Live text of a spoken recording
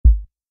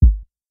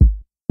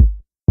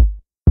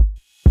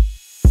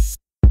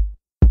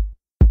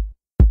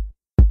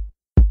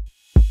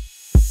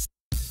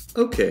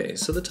Okay,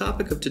 so the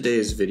topic of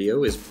today's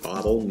video is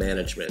bottle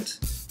management.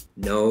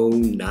 No,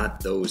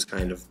 not those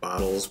kind of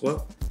bottles.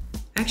 Well,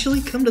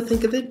 actually, come to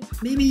think of it,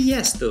 maybe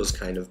yes, those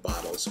kind of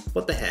bottles.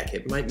 What the heck,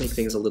 it might make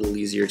things a little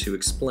easier to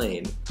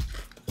explain.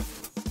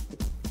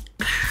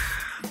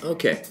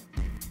 Okay,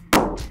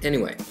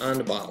 anyway, on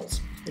to bottles.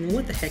 And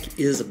what the heck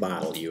is a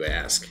bottle, you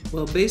ask?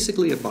 Well,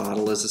 basically a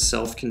bottle is a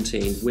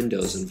self-contained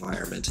Windows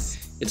environment.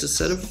 It's a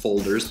set of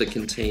folders that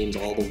contains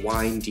all the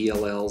wine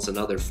DLLs and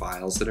other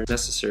files that are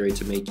necessary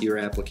to make your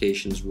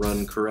applications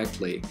run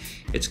correctly.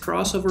 It's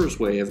CrossOver's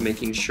way of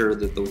making sure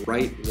that the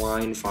right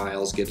wine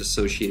files get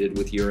associated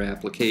with your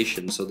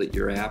application so that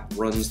your app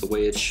runs the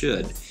way it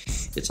should.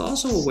 It's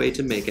also a way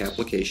to make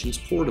applications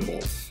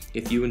portable.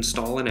 If you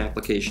install an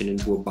application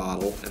into a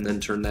bottle and then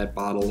turn that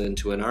bottle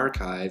into an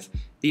archive,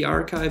 the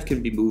archive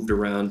can be moved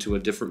around to a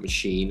different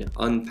machine,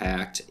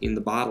 unpacked in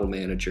the bottle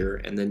manager,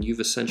 and then you've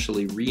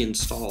essentially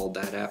reinstalled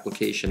that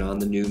application on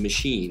the new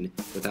machine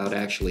without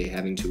actually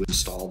having to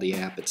install the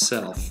app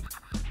itself.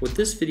 What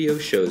this video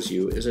shows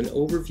you is an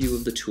overview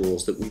of the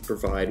tools that we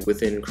provide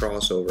within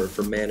CrossOver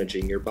for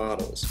managing your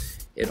bottles.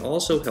 It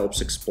also helps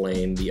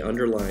explain the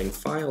underlying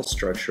file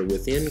structure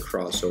within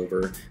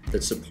CrossOver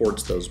that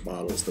supports those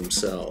bottles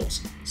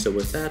themselves. So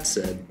with that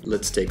said,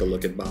 let's take a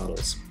look at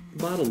bottles.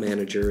 The Bottle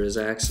Manager is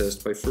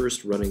accessed by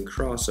first running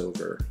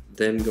CrossOver,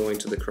 then going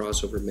to the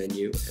CrossOver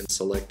menu and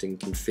selecting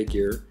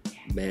Configure,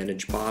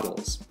 Manage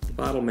Bottles. The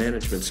bottle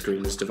management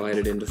screen is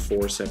divided into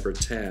 4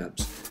 separate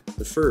tabs.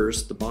 The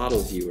first, the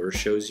Bottle Viewer,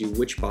 shows you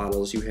which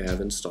bottles you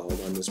have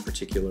installed on this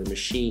particular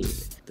machine.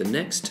 The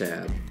next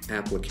tab,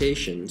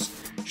 Applications,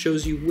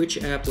 shows you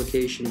which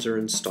applications are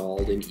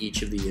installed in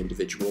each of the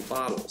individual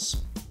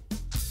bottles.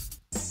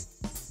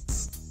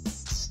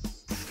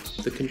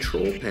 The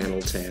Control Panel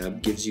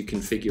tab gives you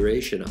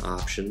configuration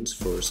options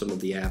for some of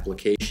the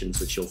applications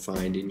that you'll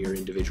find in your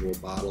individual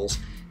bottles,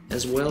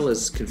 as well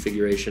as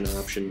configuration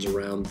options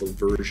around the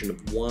version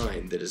of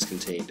wine that is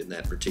contained in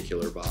that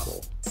particular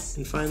bottle.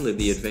 And finally,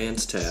 the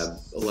Advanced tab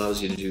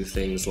allows you to do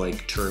things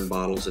like turn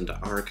bottles into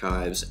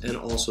archives and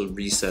also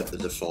reset the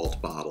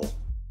default bottle.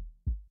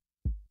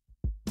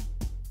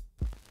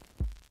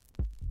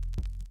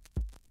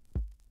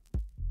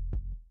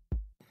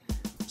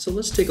 So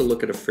let's take a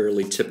look at a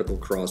fairly typical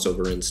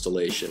CrossOver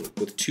installation,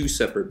 with 2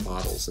 separate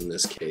bottles in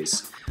this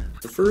case.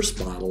 The first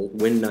bottle,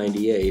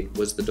 Win98,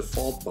 was the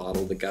default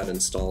bottle that got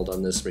installed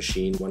on this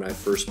machine when I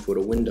first put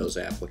a Windows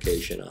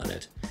application on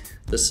it.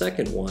 The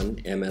second one,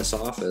 MS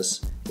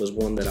Office, was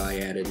one that I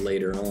added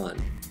later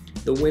on.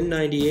 The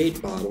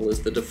Win98 bottle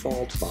is the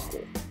default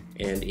bottle,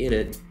 and in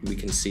it we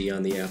can see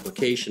on the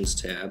Applications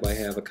tab I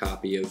have a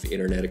copy of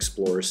Internet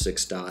Explorer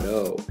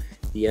 6.0.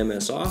 The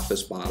MS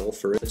Office bottle,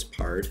 for its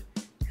part,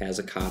 has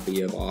a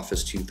copy of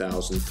Office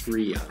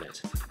 2003 on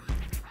it.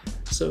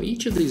 So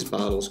each of these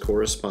bottles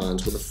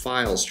corresponds with a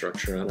file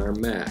structure on our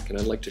Mac, and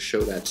I'd like to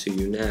show that to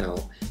you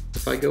now.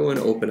 If I go and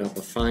open up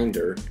a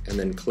Finder and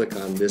then click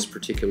on this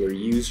particular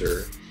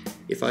user,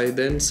 if I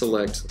then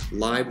select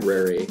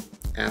Library,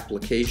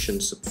 Application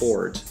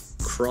Support,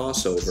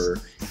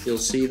 CrossOver, you'll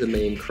see the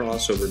main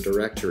CrossOver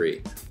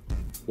directory.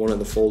 One of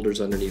the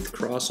folders underneath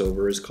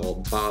CrossOver is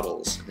called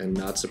Bottles, and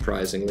not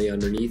surprisingly,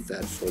 underneath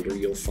that folder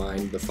you'll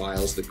find the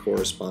files that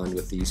correspond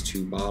with these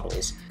 2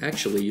 bottles.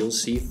 Actually, you'll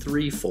see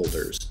 3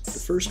 folders. The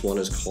first one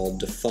is called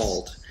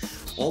Default.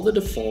 All the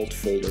default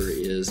folder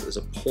is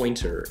a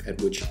pointer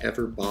at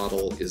whichever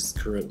bottle is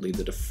currently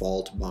the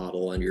default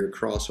bottle on your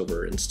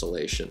CrossOver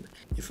installation.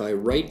 If I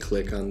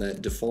right-click on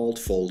that default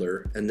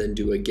folder and then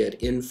do a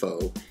Get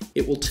Info,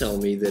 it will tell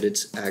me that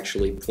it's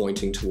actually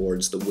pointing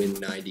towards the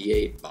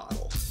Win98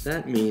 bottle.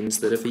 That means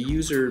that if a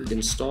user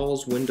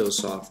installs Windows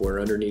software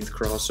underneath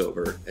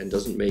CrossOver and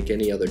doesn't make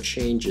any other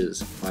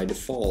changes, by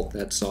default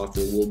that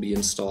software will be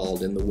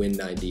installed in the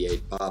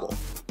Win98 bottle.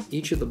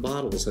 Each of the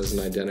bottles has an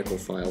identical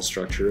file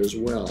structure as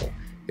well.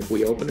 If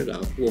we open it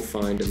up, we'll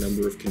find a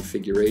number of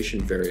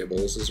configuration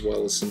variables as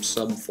well as some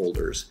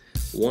subfolders.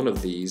 One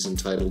of these,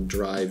 entitled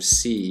Drive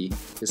C,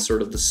 is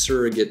sort of the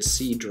surrogate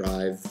C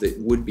drive that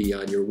would be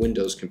on your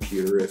Windows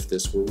computer if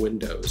this were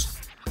Windows.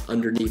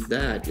 Underneath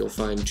that, you'll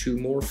find 2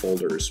 more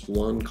folders,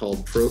 one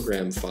called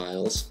Program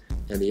Files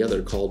and the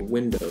other called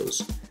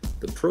Windows.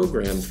 The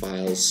Program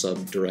Files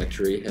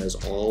subdirectory has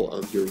all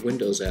of your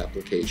Windows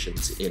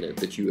applications in it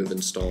that you have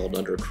installed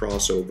under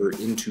CrossOver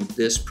into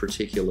this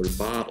particular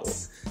bottle.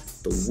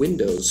 The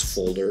Windows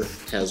folder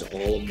has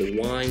all of the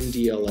wine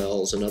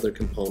DLLs and other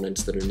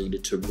components that are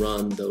needed to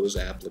run those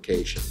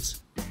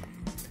applications.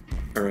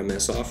 Our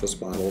MS Office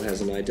bottle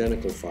has an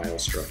identical file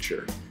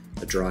structure.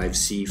 A Drive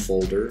C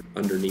folder,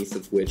 underneath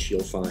of which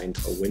you'll find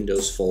a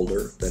Windows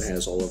folder that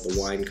has all of the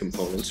wine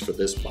components for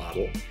this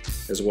bottle,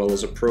 as well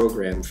as a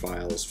Program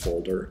Files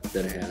folder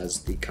that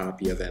has the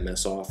copy of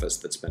MS Office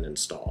that's been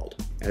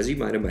installed. As you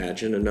might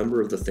imagine, a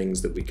number of the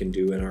things that we can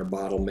do in our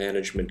bottle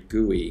management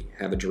GUI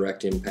have a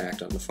direct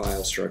impact on the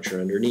file structure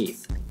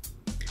underneath.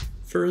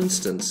 For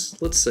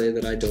instance, let's say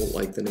that I don't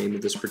like the name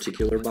of this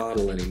particular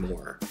bottle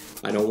anymore.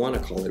 I don't want to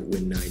call it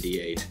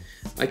Win98.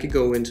 I could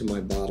go into my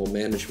bottle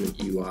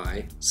management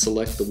UI,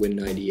 select the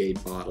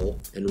Win98 bottle,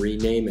 and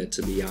rename it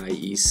to be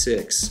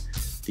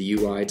IE6. The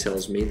UI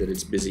tells me that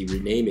it's busy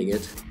renaming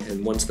it,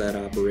 and once that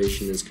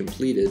operation is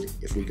completed,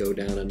 if we go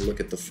down and look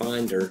at the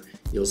Finder,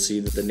 you'll see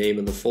that the name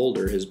of the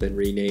folder has been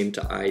renamed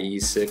to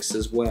IE6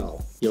 as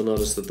well. You'll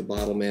notice that the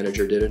Bottle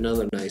Manager did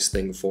another nice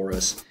thing for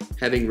us.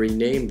 Having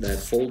renamed that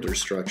folder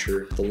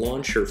structure, the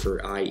launcher for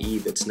IE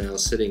that's now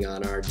sitting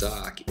on our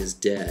dock is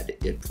dead.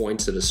 It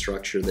points at a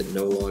structure that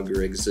no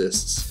longer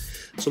exists.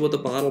 So what the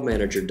Bottle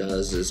Manager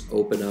does is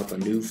open up a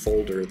new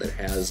folder that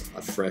has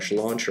a fresh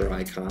launcher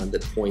icon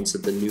that points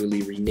at the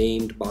newly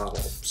renamed bottle,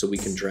 so we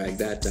can drag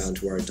that down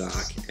to our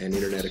dock and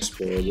Internet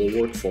Explorer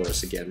will work for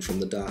us again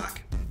from the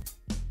dock.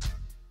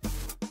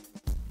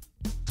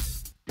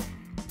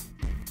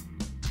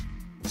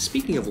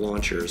 Speaking of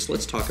launchers,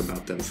 let's talk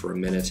about them for a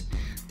minute.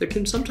 There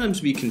can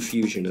sometimes be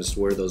confusion as to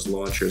where those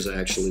launchers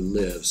actually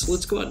live, so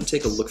let's go out and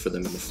take a look for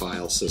them in the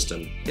file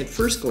system. At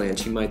first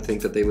glance, you might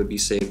think that they would be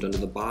saved under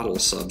the bottle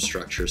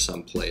substructure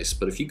someplace,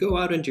 but if you go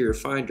out into your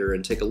Finder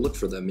and take a look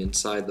for them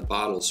inside the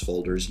bottles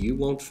folders, you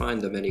won't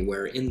find them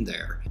anywhere in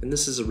there. And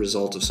this is a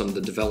result of some of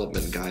the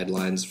development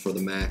guidelines for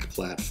the Mac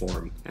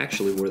platform.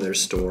 Actually, where they're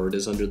stored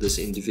is under this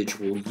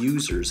individual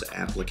user's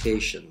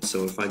application.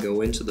 So if I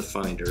go into the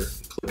Finder,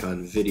 click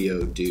on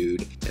Video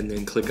Dude, and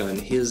then click on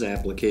his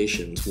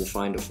applications, we'll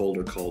find a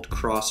folder called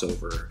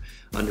CrossOver.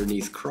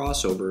 Underneath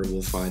CrossOver,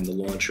 we'll find the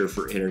launcher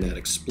for Internet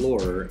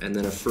Explorer, and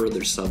then a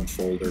further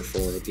subfolder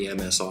for the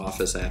MS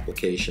Office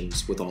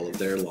applications with all of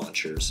their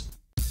launchers.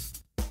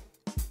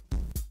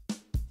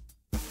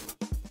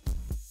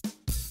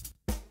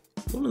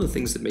 One of the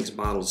things that makes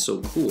bottles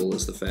so cool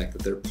is the fact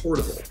that they're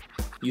portable.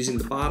 Using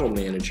the Bottle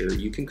Manager,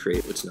 you can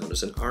create what's known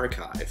as an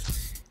archive.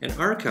 An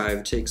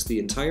archive takes the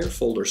entire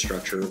folder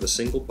structure of a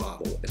single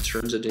bottle and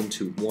turns it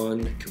into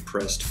one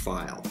compressed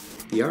file.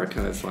 The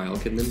archive file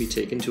can then be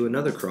taken to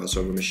another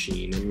CrossOver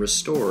machine and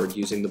restored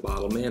using the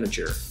Bottle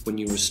Manager. When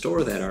you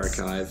restore that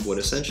archive, what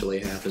essentially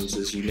happens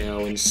is you now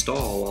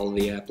install all of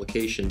the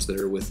applications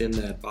that are within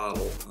that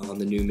bottle on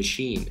the new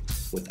machine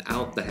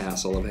without the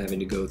hassle of having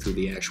to go through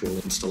the actual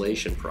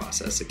installation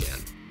process again.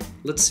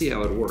 Let's see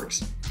how it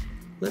works.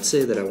 Let's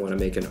say that I want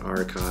to make an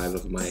archive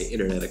of my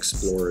Internet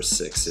Explorer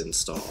 6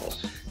 install.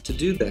 To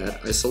do that,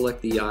 I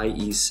select the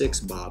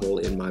IE6 bottle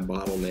in my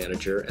Bottle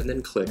Manager and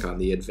then click on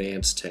the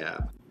Advanced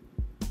tab.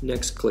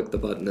 Next, click the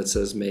button that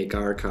says Make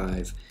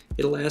Archive.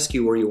 It'll ask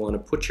you where you want to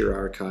put your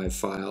archive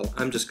file.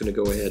 I'm just going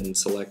to go ahead and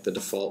select the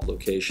default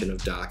location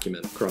of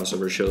document.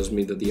 CrossOver shows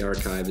me that the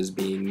archive is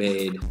being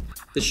made.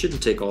 This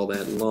shouldn't take all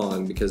that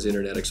long because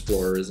Internet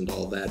Explorer isn't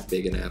all that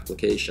big an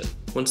application.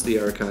 Once the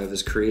archive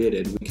is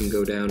created, we can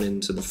go down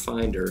into the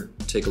Finder,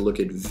 take a look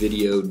at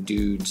Video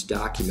Dude's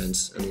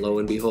documents, and lo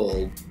and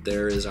behold,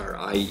 there is our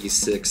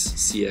IE6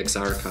 CX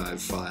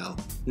archive file.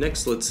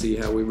 Next, let's see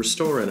how we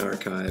restore an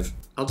archive.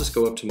 I'll just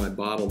go up to my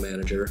Bottle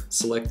Manager,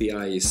 select the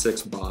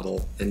IE6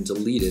 bottle, and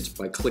delete it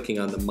by clicking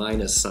on the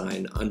minus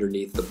sign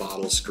underneath the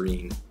bottle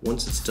screen.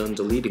 Once it's done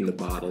deleting the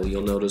bottle,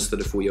 you'll notice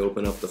that if we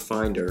open up the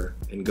Finder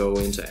and go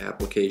into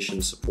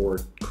Application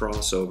Support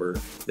CrossOver,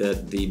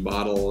 that the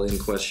bottle in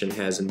question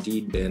has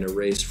indeed been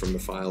erased from the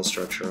file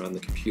structure on the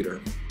computer.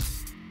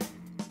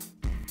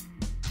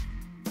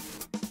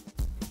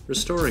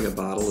 Restoring a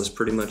bottle is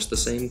pretty much the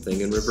same thing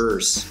in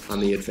reverse.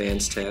 On the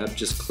Advanced tab,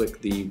 just click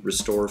the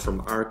Restore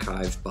from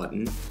Archive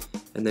button,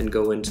 and then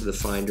go into the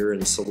Finder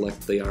and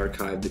select the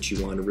archive that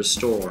you want to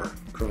restore.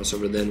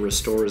 CrossOver then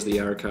restores the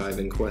archive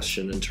in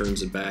question and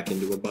turns it back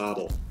into a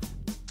bottle.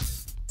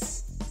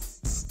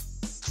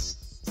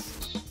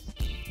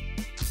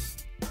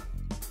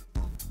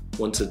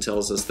 Once it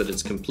tells us that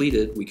it's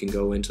completed, we can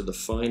go into the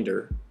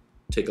Finder,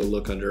 take a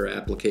look under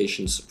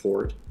Application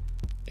Support,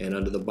 and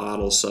under the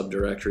bottle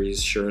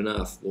subdirectories, sure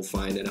enough, we'll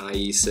find an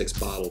IE6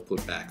 bottle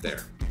put back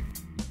there.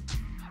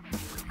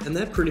 And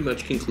that pretty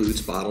much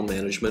concludes Bottle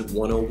Management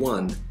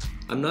 101.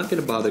 I'm not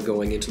going to bother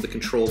going into the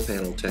Control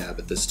Panel tab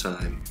at this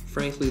time.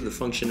 Frankly, the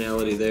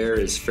functionality there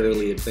is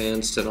fairly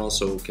advanced and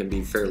also can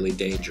be fairly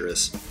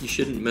dangerous. You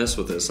shouldn't mess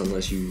with this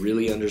unless you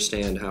really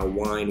understand how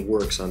wine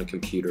works on a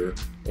computer,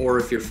 or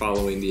if you're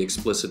following the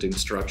explicit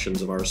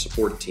instructions of our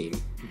support team.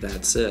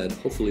 That said,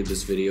 hopefully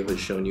this video has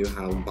shown you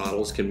how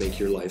bottles can make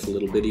your life a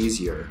little bit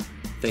easier.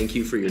 Thank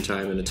you for your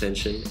time and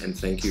attention, and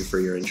thank you for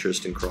your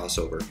interest in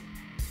CrossOver.